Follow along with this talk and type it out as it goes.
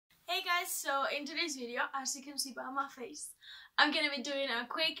Hey guys, so in today's video, as you can see by my face, I'm gonna be doing a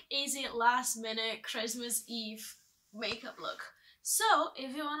quick, easy, last minute Christmas Eve makeup look. So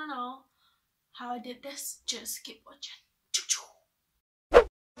if you wanna know how I did this, just keep watching.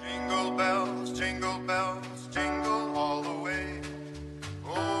 Jingle bells, jingle all the way.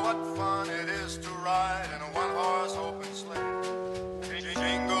 Oh, what fun it is to ride in a one-horse open sleigh.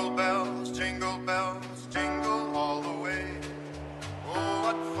 Jingle bells, jingle all the way. Oh,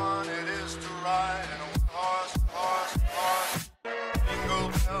 what fun it is to ride in a one-horse. Jingle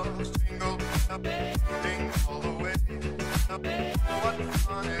bells, jingle all the way. Oh, what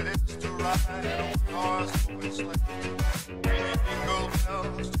fun it is to ride in a one-horse open sleigh. Jingle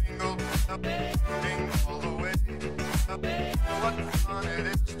bells, jingle all the way. What fun it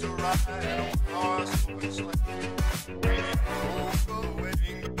is to ride in a one-horse open sleigh. Go away,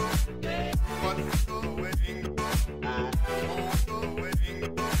 jingle. What go away, jingle. Go away,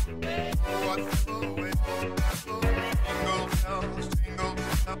 jingle. What go away, jingle bells, jingle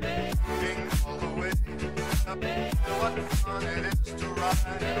all the way. What fun it is to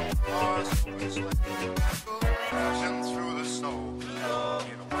ride in a one-horse open sleigh. Go crashing through the snow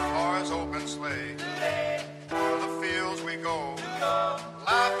in a one-horse open sleigh. O'er the fields we go,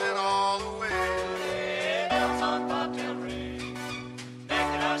 laughing all the way. Bells on bobtail ring,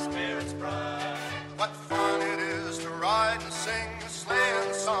 making our spirits bright. What fun it is to ride and sing a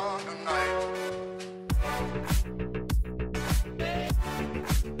sleighing song tonight.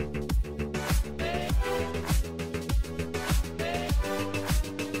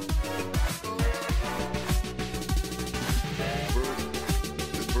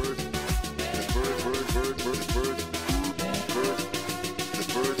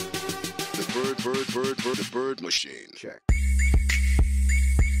 The bird machine. Check.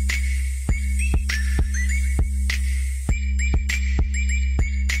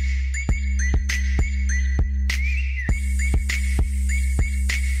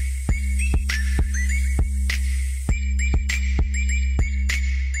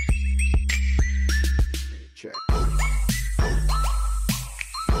 Check.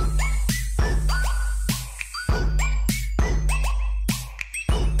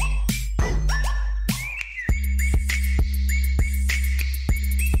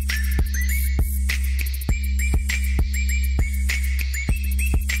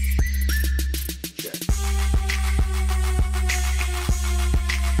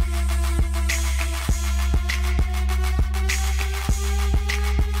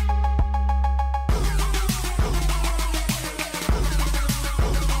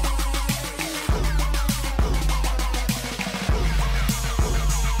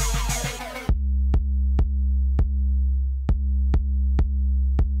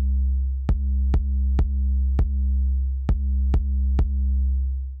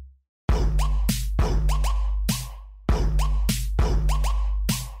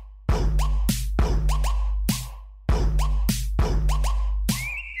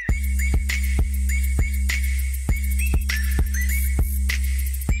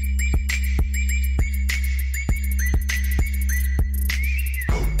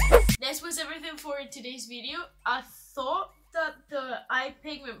 This was everything for today's video. I thought that the eye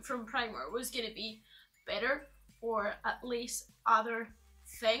pigment from Primark was gonna be better, or at least other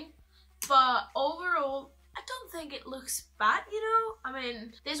thing, but overall I don't think it looks bad, you know? I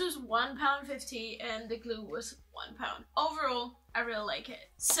mean, this was £1.50 and the glue was £1. Overall, I really like it.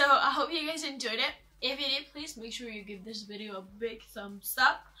 So I hope you guys enjoyed it. If you did, please make sure you give this video a big thumbs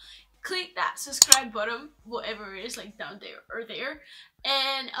up. Click that subscribe button, whatever it is, like down there or there.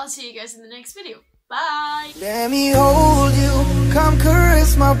 And I'll see you guys in the next video. Bye! Let me hold you, come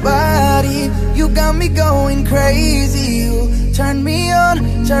caress my body. You got me going crazy. You turn me on,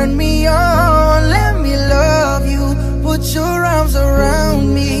 let me love you. Put your arms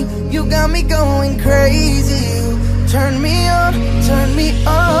around me. You got me going crazy. You turn me on,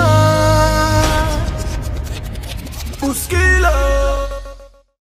 SUSCRIBE.